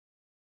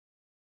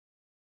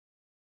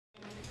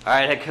All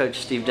right, head coach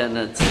Steve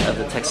Denton of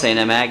the Texas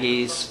A&M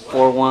Aggies,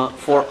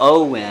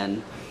 4-0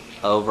 win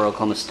over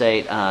Oklahoma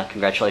State.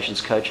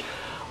 Congratulations, coach.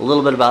 A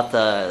little bit about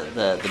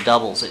the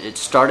doubles. It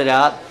started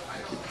out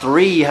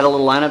 3 had a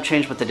little lineup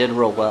change, but they did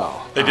real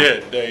well. They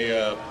did.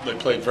 They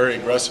played very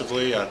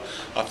aggressively. I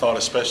thought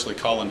especially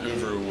Colin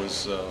Hoover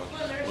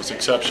was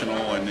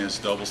exceptional in his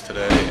doubles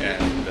today,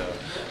 and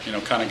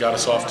kind of got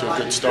us off to a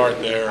good start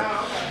there.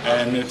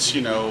 And it's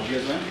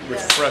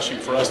refreshing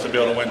for us to be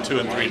able to win 2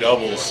 and 3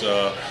 doubles,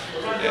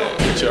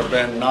 which have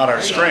been not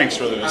our strengths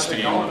for this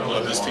team.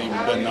 This team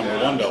been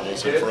 #1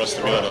 doubles, and for us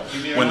to be able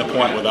to win the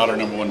point without our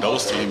 #1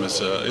 doubles team is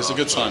a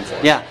good sign for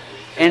us. Yeah,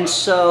 and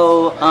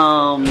so.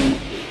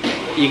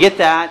 You get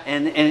that,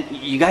 and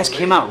you guys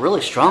came out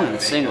really strong in the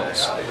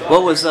singles.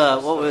 What was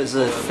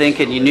the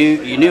thinking? You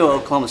knew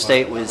Oklahoma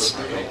State was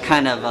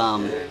kind of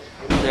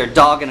their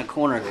dog in a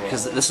corner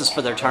because this is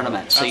for their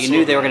tournament, so Absolutely. You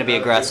knew they were going to be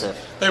aggressive.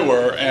 They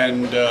were,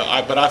 and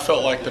but I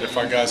felt like that if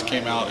our guys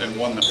came out and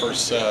won the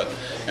first set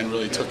and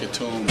really took it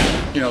to them,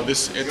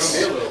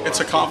 it's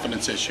a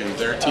confidence issue.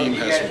 Their team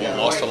has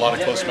lost a lot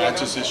of close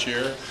matches this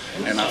year,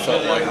 and I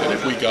felt like that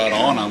if we got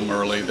on them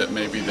early, that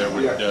maybe there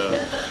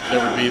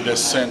would be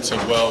this sense of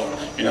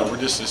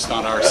it's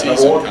not our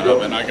season kind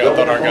of. And I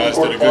thought our guys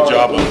did a good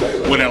job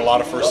of winning a lot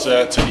of first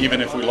sets, and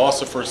even if we lost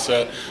the first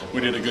set,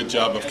 we did a good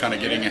job of kind of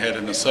getting ahead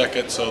in the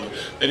second. So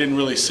they didn't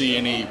really see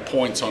any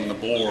points on the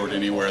board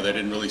anywhere. They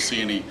didn't really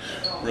see any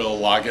real,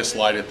 light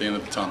at the end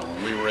of the tunnel.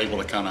 And we were able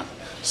to kind of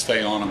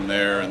stay on them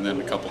there, and then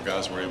a couple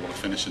guys were able to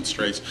finish in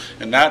straights.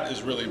 And that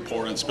is really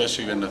important,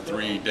 especially in a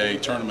 3-day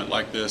tournament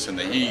like this in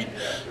the heat,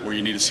 where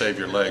you need to save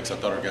your legs. I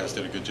thought our guys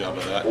did a good job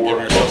of that, and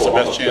giving ourselves the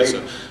best chance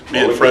of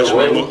being fresh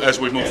as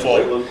we move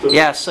forward.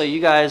 Yeah, so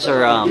you guys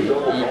are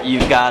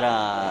you've got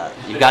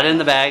it in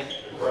the bag.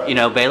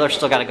 Baylor's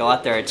still got to go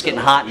out there. It's getting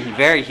hot and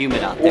very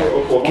humid out there.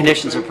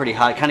 Conditions are pretty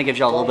hot. It kind of gives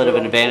you all a little bit of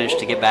an advantage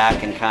to get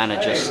back and kind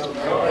of just,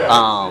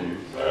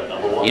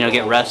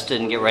 get rested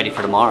and get ready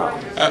for tomorrow.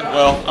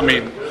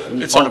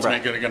 It's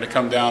ultimately going to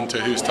come down to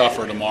who's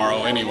tougher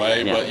tomorrow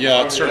anyway. Yeah. But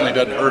yeah, it certainly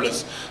doesn't hurt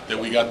us that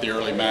we got the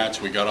early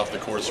match. We got off the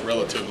course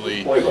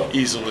relatively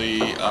easily,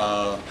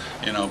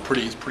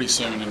 pretty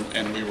soon,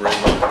 and we were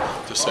able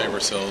to save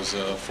ourselves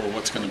for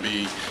what's going to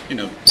be,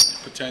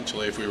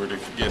 potentially if we were to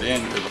get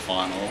into the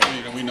final.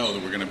 We know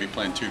that we're going to be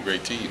playing 2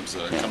 great teams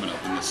coming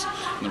up in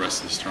the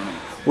rest of this tournament.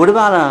 What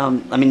about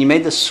you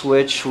made the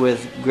switch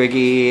with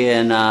Griggy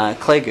and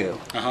Clegg,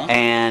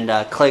 and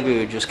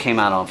Clegg just came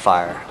out on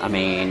fire.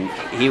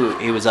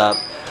 He was up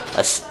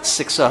a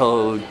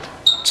 6-0,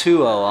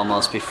 2-0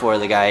 almost before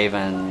the guy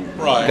even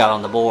got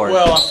on the board.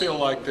 Well, I feel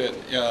like that.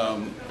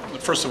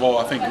 First of all,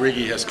 I think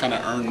Griggy has kind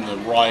of earned the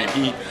right.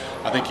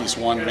 I think he's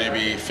won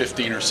maybe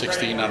 15 or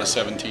 16 out of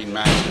 17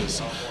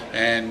 matches,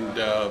 and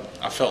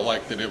I felt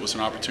like that it was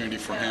an opportunity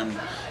for him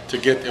to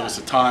it was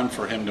a time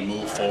for him to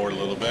move forward a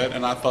little bit,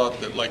 and I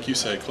thought that, like you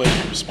said, Clay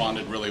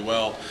responded really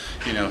well.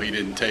 He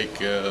didn't take,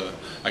 the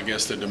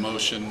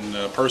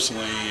demotion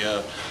personally,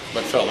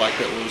 but felt like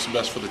that was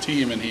best for the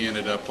team, and he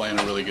ended up playing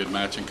a really good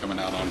match and coming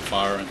out on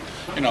fire.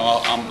 And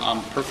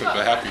I'm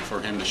perfectly happy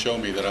for him to show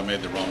me that I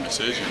made the wrong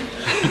decision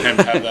and him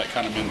have that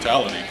kind of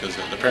mentality, because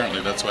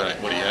apparently that's what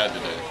he had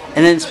today.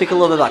 And then speak a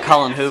little bit about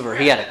Colin Hoover.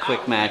 He had a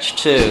quick match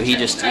too. He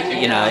just,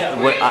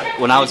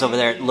 when I was over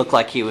there, it looked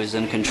like he was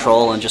in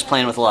control and just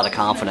playing with a lot of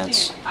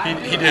confidence.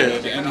 He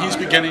did, and he's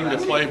beginning to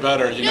play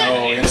better.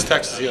 Against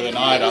Texas the other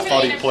night, I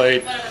thought he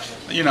played,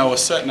 a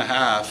set and a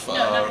half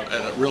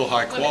at a real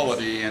high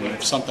quality, and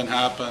if something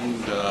happened,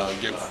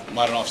 give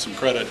Mladenov some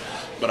credit,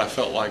 but I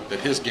felt like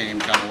that his game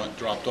kind of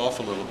dropped off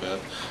a little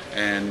bit,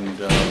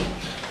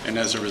 and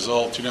as a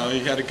result, he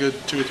had a good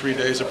 2 or 3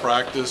 days of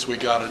practice. We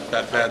got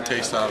that bad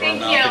taste out of our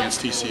mouth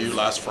against TCU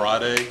last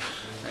Friday,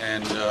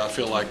 and I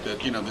feel like that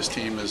this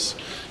team is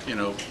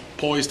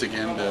poised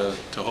again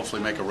to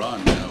hopefully make a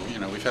run.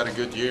 We've had a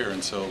good year,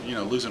 and so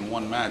losing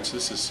 1 match,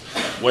 this is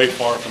way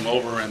far from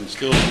over, and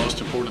still the most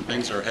important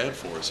things are ahead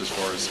for us as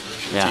far as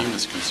the team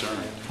is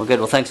concerned. Well, good.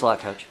 Well, thanks a lot,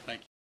 Coach.